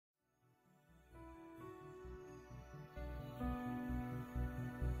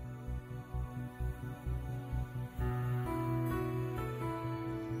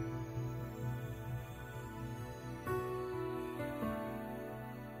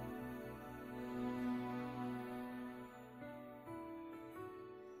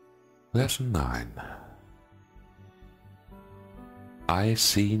Lesson 9. I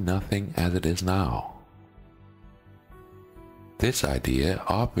see nothing as it is now. This idea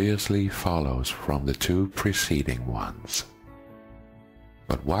obviously follows from the two preceding ones.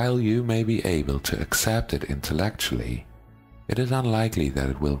 But while you may be able to accept it intellectually, it is unlikely that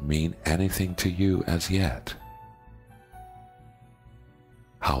it will mean anything to you as yet.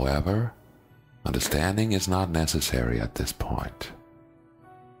 However, understanding is not necessary at this point.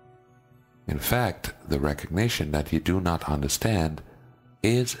 In fact, the recognition that you do not understand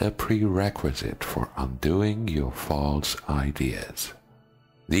is a prerequisite for undoing your false ideas.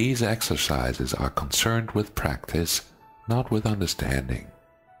 These exercises are concerned with practice, not with understanding.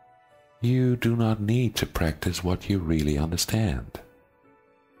 You do not need to practice what you really understand.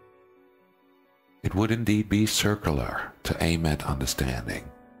 It would indeed be circular to aim at understanding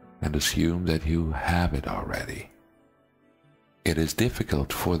and assume that you have it already. It is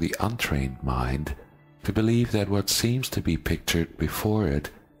difficult for the untrained mind to believe that what seems to be pictured before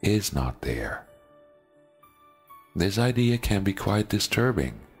it is not there. This idea can be quite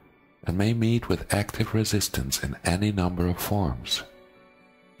disturbing and may meet with active resistance in any number of forms.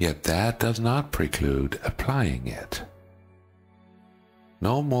 Yet that does not preclude applying it.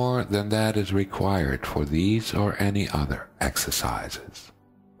 No more than that is required for these or any other exercises.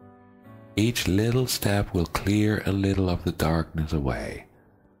 Each little step will clear a little of the darkness away,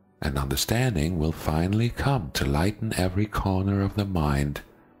 and understanding will finally come to lighten every corner of the mind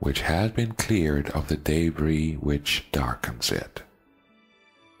which has been cleared of the debris which darkens it.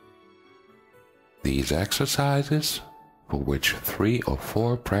 These exercises, for which 3 or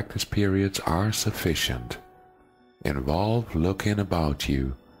 4 practice periods are sufficient, involve looking about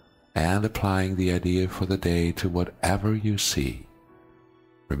you and applying the idea for the day to whatever you see,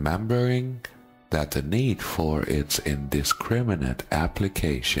 remembering that the need for its indiscriminate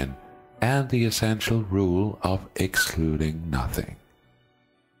application and the essential rule of excluding nothing.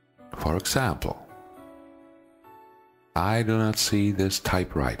 For example, I do not see this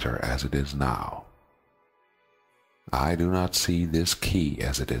typewriter as it is now. I do not see this key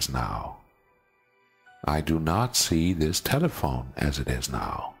as it is now. I do not see this telephone as it is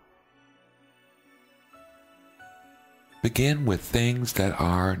now. Begin with things that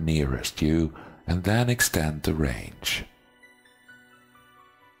are nearest you and then extend the range.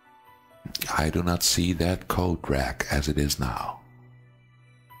 I do not see that coat rack as it is now.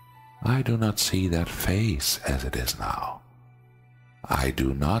 I do not see that face as it is now. I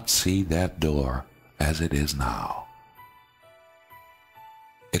do not see that door as it is now.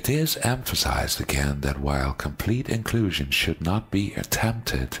 It is emphasized again that while complete inclusion should not be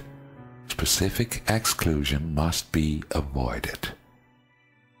attempted, specific exclusion must be avoided.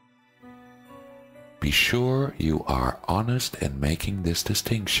 Be sure you are honest in making this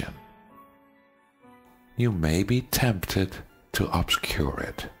distinction. You may be tempted to obscure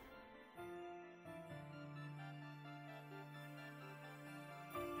it.